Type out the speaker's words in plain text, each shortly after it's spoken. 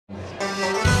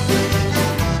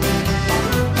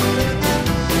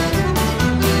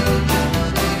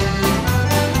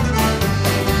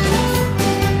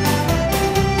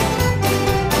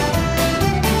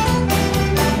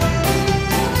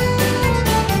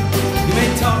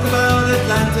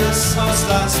house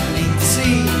last beneath the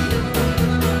sea.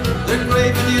 They're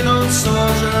graving the old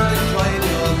soldier and crying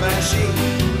the old banshee.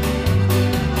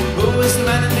 Who was the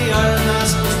man in the iron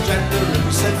ass was Jack the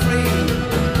Ripper set free?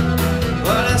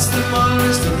 Well, that's the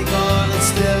Morris Donegal, it's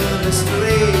still a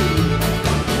mystery.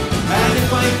 And if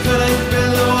I could, I'd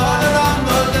build a wall around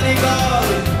old Donegal.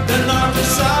 The north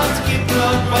and south to keep them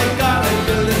out, by God, I'd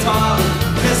build it tall.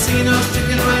 Casinos,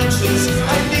 chicken ranches,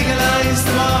 I'd legalize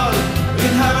them all.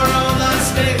 We'd have our own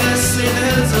Las Vegas in the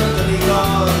hills of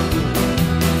Donegal.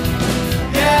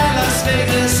 Yeah, Las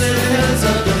Vegas in the hills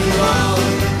of Donegal.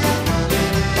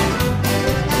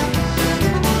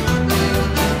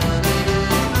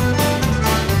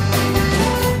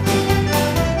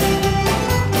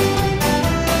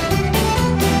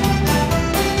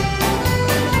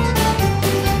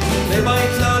 They buy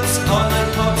clubs, all-night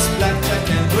pubs, blackjack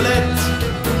and roulette.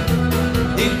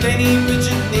 Neil Blaney,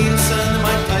 Bridget Nielsen and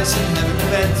Mike Tyson having a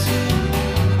bet.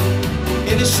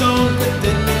 It is shown that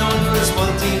they'd be known for his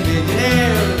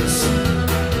multi-millionaires,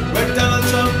 where Donald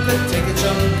Trump could take a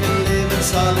chunk and live in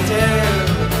solitaire.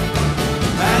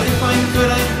 And if I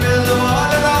could, I'd build a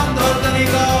wall around old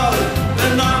Donegal. The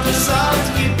north and south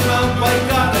to keep them out, by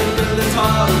God, I'd build it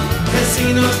tall.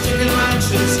 Casinos, chicken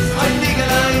ranches, I'd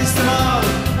legalize them all.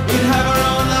 We'd have our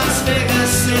own Las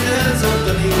Vegas in the hills of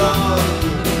Donegal.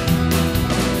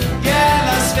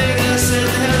 Yeah, Las Vegas in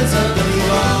the hills of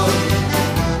Donegal.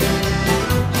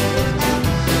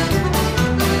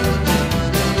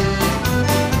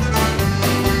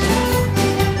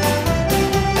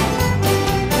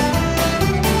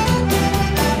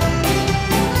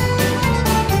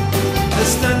 To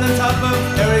stand on top of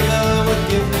Kerryville would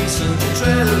give me such a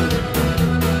thrill,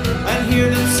 and hear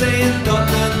them say in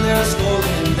Dublin there's gold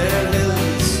in their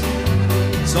hills.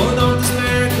 So don't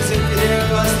despair, cause if you're there,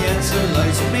 cause the answer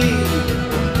lies with me.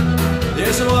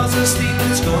 There's a Walter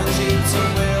Stevens going cheap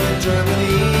somewhere in Germany.